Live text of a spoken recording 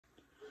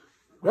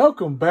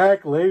Welcome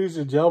back, ladies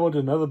and gentlemen, to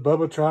another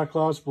Bubba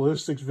Triclops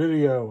Ballistics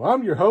video.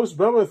 I'm your host,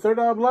 Bubba, Third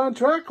Eye Blind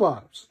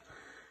Triclops.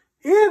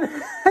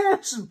 It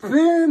has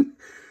been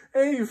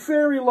a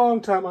very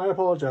long time. I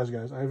apologize,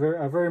 guys. I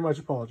very much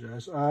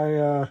apologize.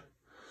 I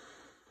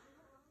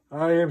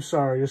am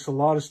sorry. Just a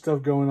lot of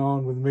stuff going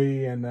on with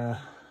me, and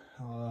a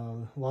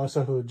lot of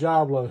stuff with the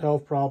job, a lot of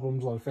health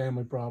problems, a lot of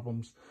family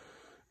problems,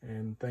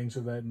 and things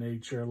of that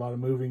nature. A lot of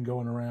moving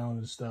going around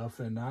and stuff,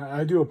 and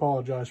I do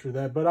apologize for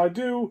that, but I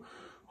do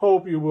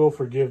hope you will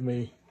forgive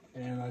me,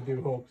 and I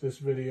do hope this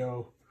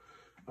video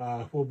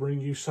will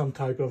bring you some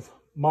type of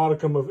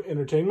modicum of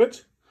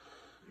entertainment.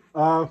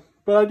 But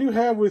I do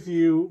have with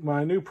you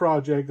my new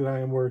project that I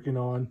am working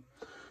on.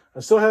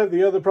 I still have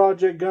the other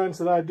project guns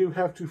that I do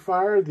have to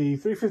fire. The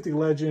 350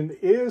 Legend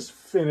is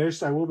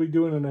finished. I will be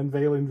doing an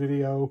unveiling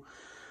video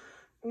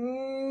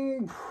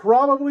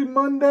probably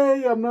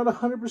Monday. I'm not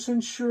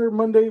 100% sure.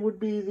 Monday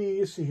would be the,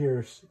 let's see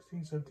here,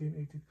 16, 17,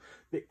 18.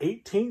 The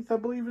 18th, I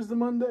believe, is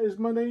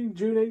Monday,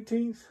 June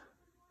 18th.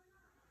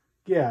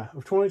 Yeah,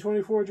 of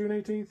 2024, June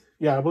 18th.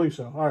 Yeah, I believe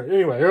so. All right,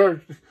 anyway,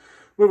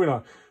 moving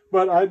on.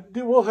 But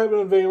will have an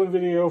unveiling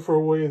video for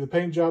the way the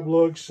paint job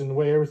looks and the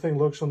way everything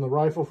looks on the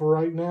rifle for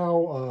right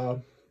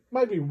now.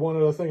 Might be one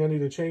other thing I need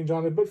to change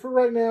on it, but for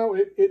right now,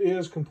 it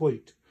is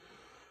complete.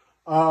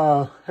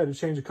 Had to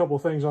change a couple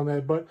of things on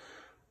that, but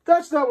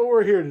that's not what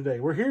we're here today.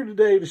 We're here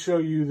today to show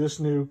you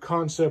this new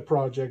concept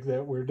project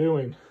that we're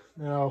doing.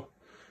 Now,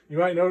 you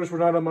might notice we're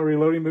not on my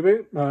reloading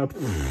bench.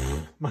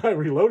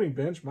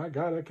 My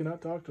God, I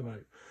cannot talk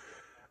tonight.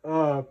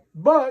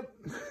 But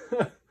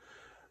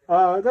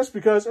that's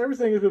because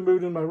everything has been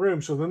moved in my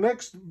room. So the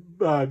next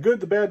Good,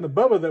 the Bad, and the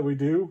Bubba that we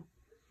do,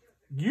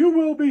 you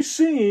will be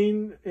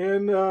seeing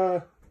in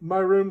my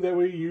room that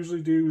we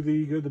usually do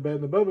the Good, the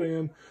Bad, and the Bubba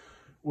in.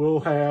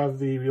 We'll have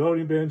the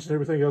reloading bench and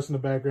everything else in the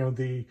background.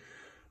 The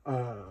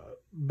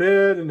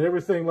bed and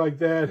everything like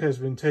that has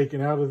been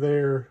taken out of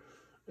there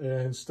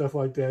and stuff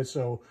like that.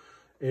 So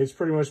it's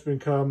pretty much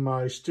become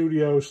my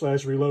studio /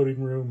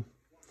 reloading room.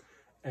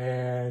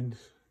 And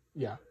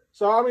yeah.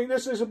 So, I mean,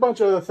 this is a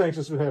bunch of other things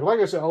that's been happening. Like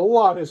I said, a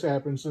lot has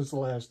happened since the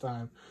last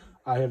time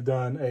I have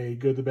done a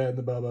Good, the Bad, and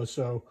the Bubba.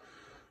 So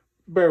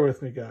bear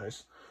with me,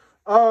 guys.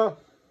 But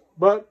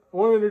I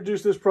want to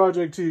introduce this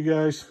project to you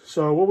guys.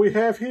 So what we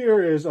have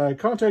here is I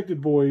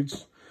contacted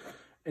Boyds,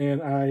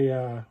 and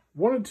I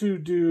wanted to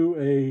do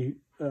a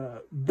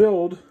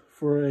build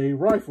for a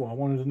rifle. I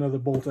wanted another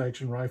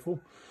bolt-action rifle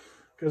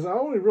because I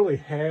only really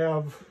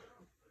have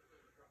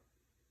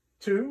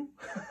two.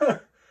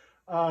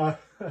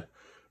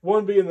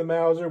 One being the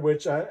Mauser,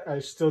 which I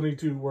still need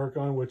to work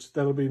on, which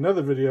that'll be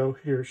another video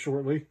here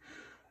shortly.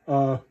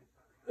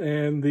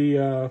 And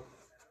the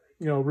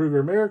Ruger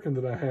American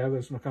that I have,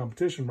 that's my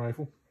competition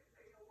rifle.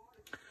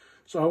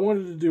 So I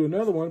wanted to do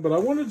another one, but I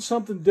wanted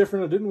something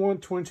different. I didn't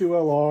want 22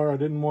 LR. I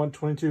didn't want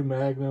 22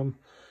 Magnum,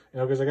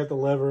 because I got the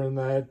lever in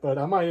that. But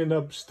I might end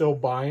up still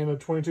buying a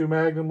 22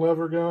 Magnum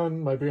lever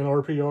gun. Might be an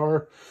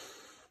RPR.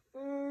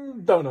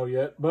 Don't know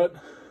yet, but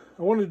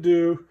I wanted to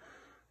do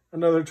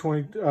another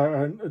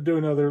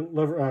another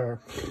lever.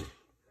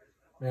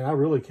 Man, I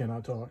really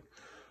cannot talk.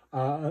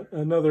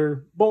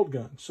 Another bolt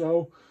gun.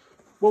 So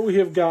what we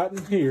have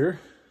gotten here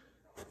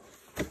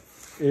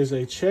is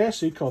a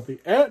chassis called the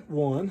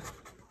 @1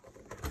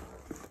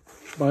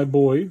 by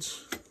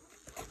Boyds,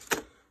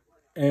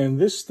 and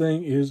this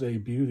thing is a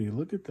beauty.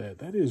 Look at that.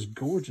 That is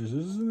gorgeous,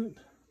 isn't it?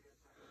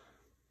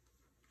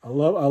 I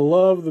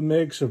love the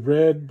mix of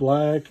red,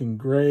 black, and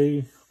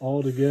gray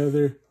all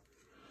together.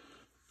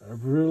 I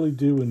really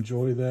do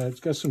enjoy that. It's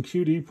got some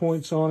QD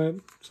points on it,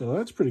 so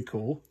that's pretty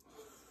cool.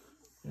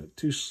 Got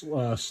two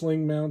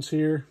sling mounts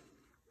here.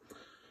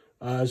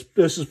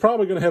 This is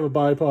probably going to have a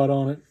bipod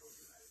on it.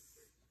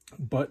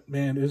 But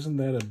man, isn't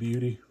that a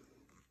beauty?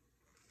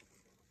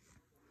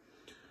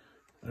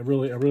 I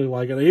really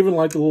like it. I even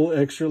like the little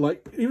extra,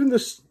 like even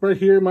this right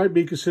here might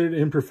be considered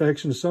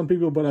imperfection to some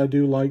people, but I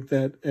do like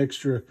that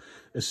extra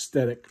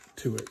aesthetic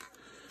to it.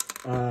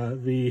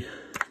 The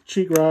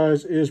cheek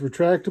rise is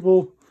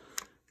retractable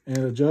and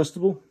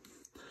adjustable,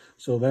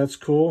 so that's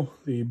cool.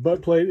 The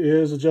butt plate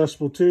is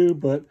adjustable too,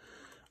 but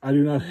I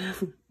do not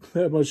have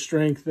that much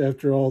strength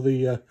after all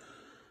the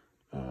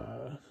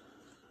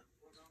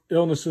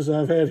illnesses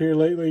I've had here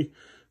lately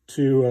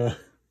to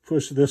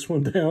push this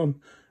one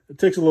down. It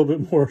takes a little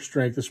bit more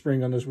strength. The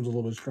spring on this one's a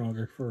little bit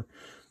stronger. For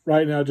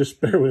right now, just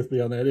bear with me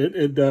on that.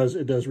 It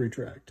does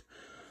retract.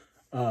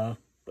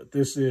 But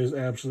this is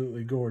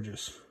absolutely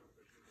gorgeous.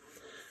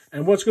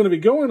 And what's going to be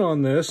going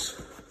on this?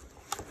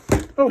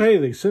 Oh, hey,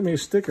 they sent me a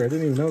sticker. I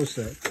didn't even notice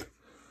that.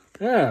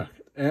 Yeah,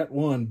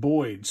 @1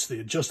 Boyds, the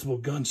adjustable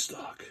gun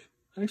stock.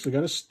 I actually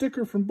got a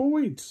sticker from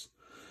Boyds.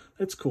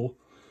 That's cool.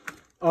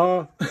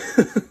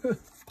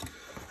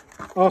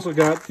 Also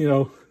got,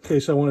 in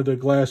case I wanted to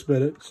glass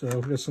bed it,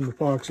 so got some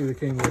epoxy that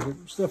came with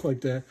it, stuff like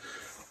that.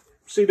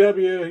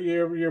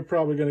 CW, you're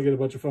probably going to get a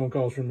bunch of phone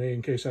calls from me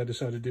in case I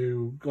decide to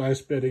do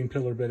glass bedding,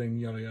 pillar bedding,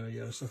 yada, yada,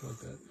 yada, stuff like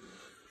that.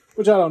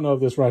 Which I don't know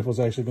if this rifle is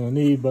actually going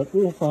to need, but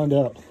we'll find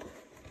out.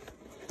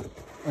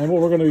 And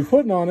what we're going to be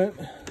putting on it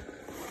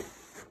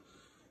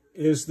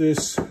is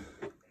this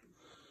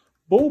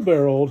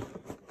bull-barreled.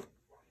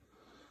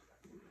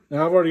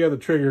 Now, I've already got the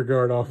trigger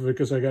guard off of it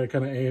because I got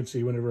kind of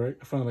antsy whenever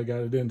I finally got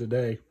it in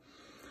today.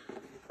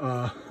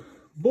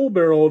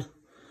 Bull-barreled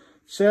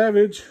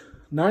Savage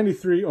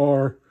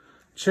 93R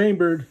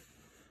chambered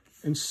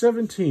in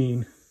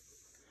 17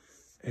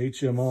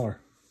 HMR.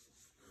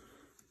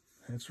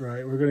 That's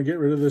right. We're going to get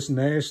rid of this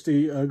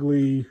nasty,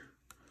 ugly,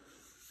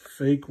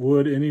 fake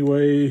wood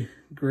anyway,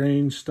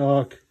 grain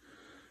stock,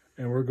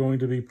 and we're going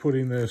to be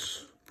putting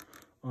this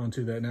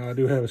onto that. Now, I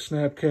do have a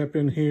snap cap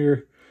in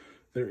here.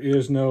 There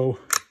is no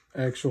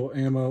actual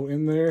ammo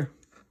in there.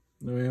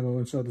 No ammo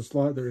inside the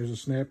slot. There is a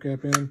snap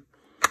cap in.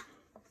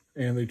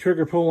 And the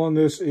trigger pull on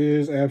this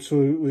is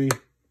absolutely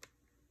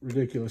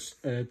ridiculous.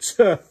 It's,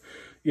 yeah,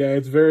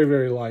 it's very,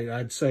 very light.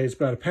 I'd say it's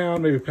about a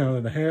pound, maybe a pound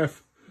and a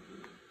half.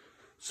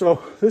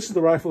 So this is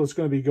the rifle that's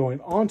going to be going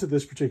onto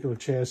this particular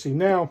chassis.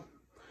 Now,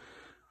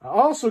 I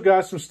also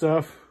got some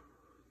stuff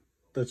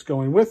that's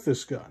going with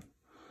this gun.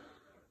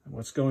 And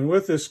what's going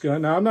with this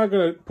gun? Now, I'm not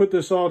going to put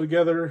this all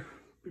together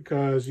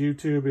because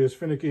YouTube is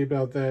finicky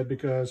about that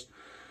because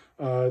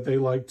they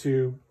like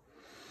to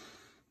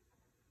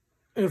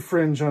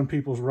infringe on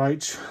people's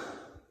rights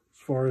as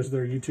far as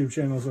their YouTube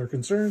channels are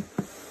concerned.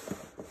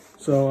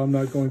 So I'm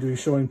not going to be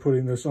showing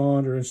putting this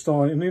on or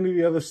installing any of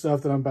the other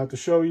stuff that I'm about to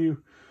show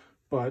you,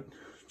 but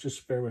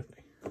just bear with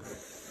me.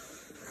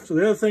 So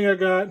the other thing I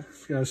got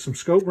some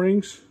scope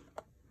rings.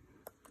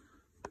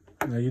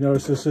 Now you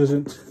notice this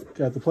isn't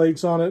got the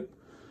plates on it.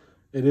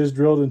 It is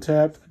drilled and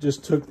tapped. I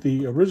just took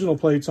the original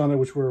plates on it,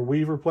 which were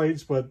Weaver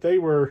plates, but they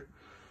were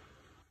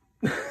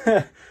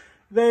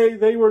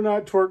they were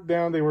not torqued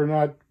down. They were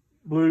not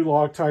blue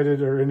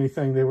Loctited or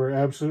anything. They were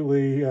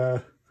absolutely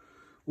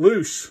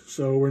loose,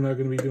 so we're not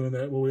going to be doing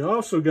that. What we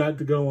also got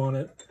to go on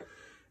it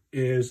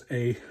is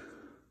a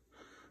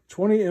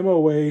 20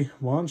 MOA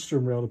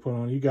Monstrum rail to put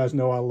on. You guys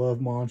know I love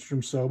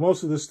Monstrum, so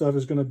most of this stuff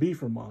is going to be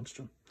from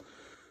Monstrum.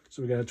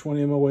 So we got a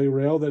 20 MOA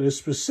rail that is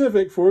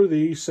specific for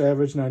the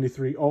Savage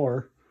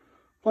 93R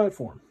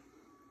platform.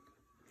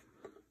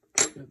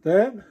 Got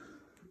that.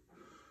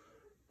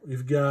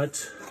 We've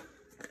got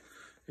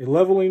a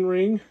leveling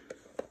ring.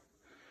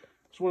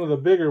 It's one of the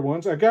bigger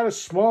ones. I got a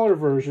smaller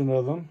version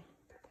of them,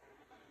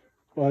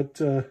 but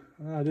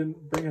I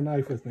didn't bring a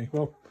knife with me.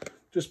 Well,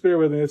 just bear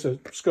with me. It's a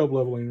scope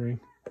leveling ring.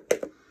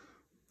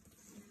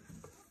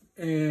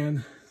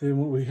 And then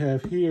what we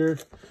have here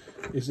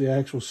is the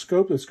actual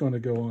scope that's going to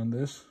go on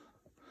this.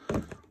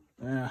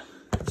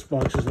 This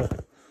box is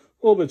a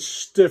little bit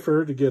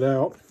stiffer to get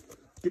out.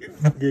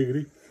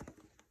 Giggity.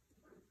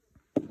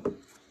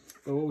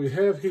 But what we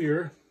have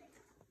here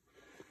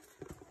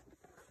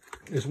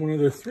is one of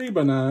their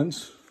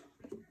 3x9s.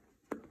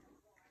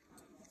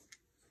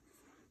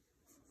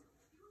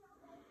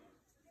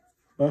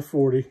 By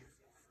 40.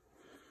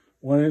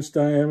 1-inch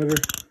diameter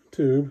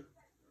tube.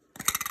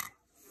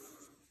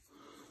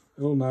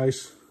 A little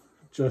nice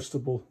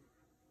adjustable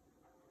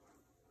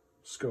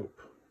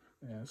scope.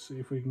 Yeah, see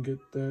if we can get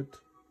that.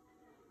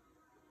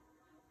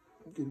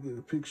 Get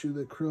a picture of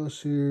that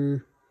cross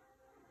here.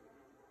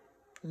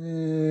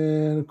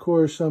 And of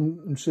course,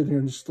 I'm sitting here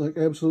and just like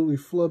absolutely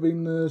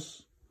flubbing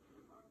this.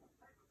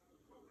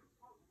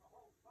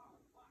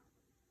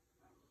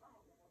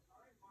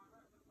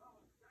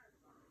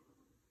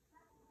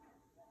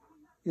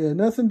 Yeah,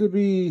 nothing to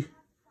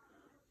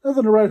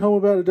write home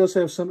about. It does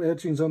have some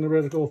etchings on the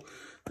reticle.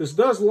 This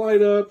does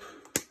light up.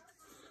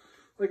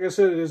 Like I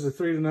said, it is a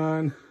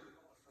 3-to-9.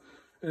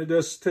 And it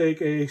does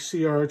take a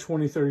CR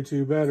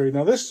 2032 battery.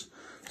 Now this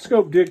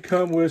scope did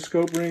come with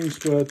scope rings,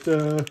 but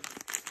I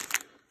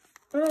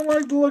don't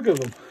like the look of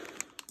them.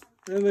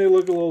 And they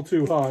look a little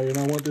too high, and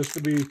I want this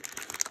to be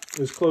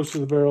as close to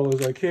the barrel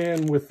as I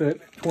can with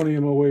that 20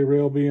 MOA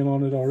rail being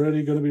on it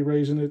already. Going to be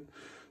raising it.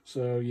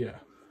 So yeah.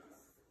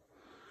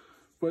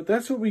 But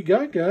that's what we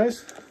got,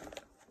 guys.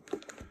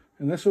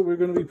 And that's what we're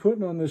going to be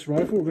putting on this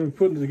rifle. We're going to be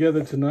putting it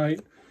together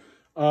tonight.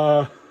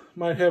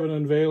 Might have an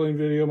unveiling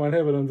video, might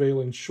have an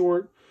unveiling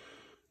short.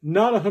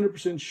 Not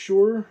 100%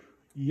 sure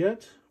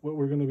yet what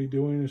we're going to be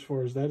doing as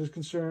far as that is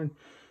concerned.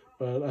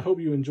 But I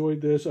hope you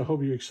enjoyed this. I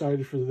hope you're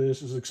excited for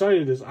this. As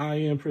excited as I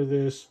am for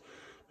this.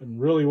 I'm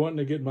really wanting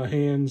to get my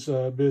hands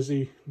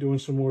busy doing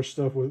some more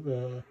stuff with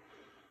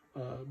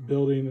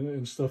building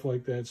and stuff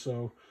like that.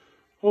 So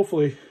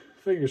hopefully,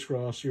 fingers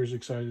crossed, you're as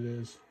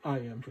excited as I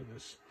am for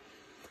this.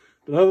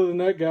 But other than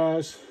that,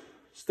 guys,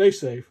 stay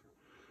safe.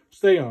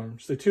 Stay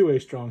armed. Stay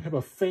 2A strong. Have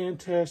a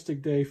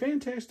fantastic day.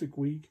 Fantastic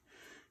week.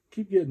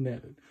 Keep getting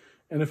at it.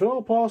 And if at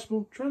all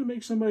possible, try to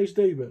make somebody's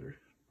day better.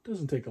 It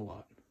doesn't take a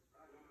lot.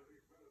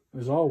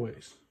 As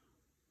always,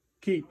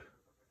 keep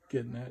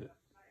getting at it.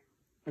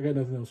 I got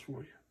nothing else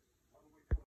for you.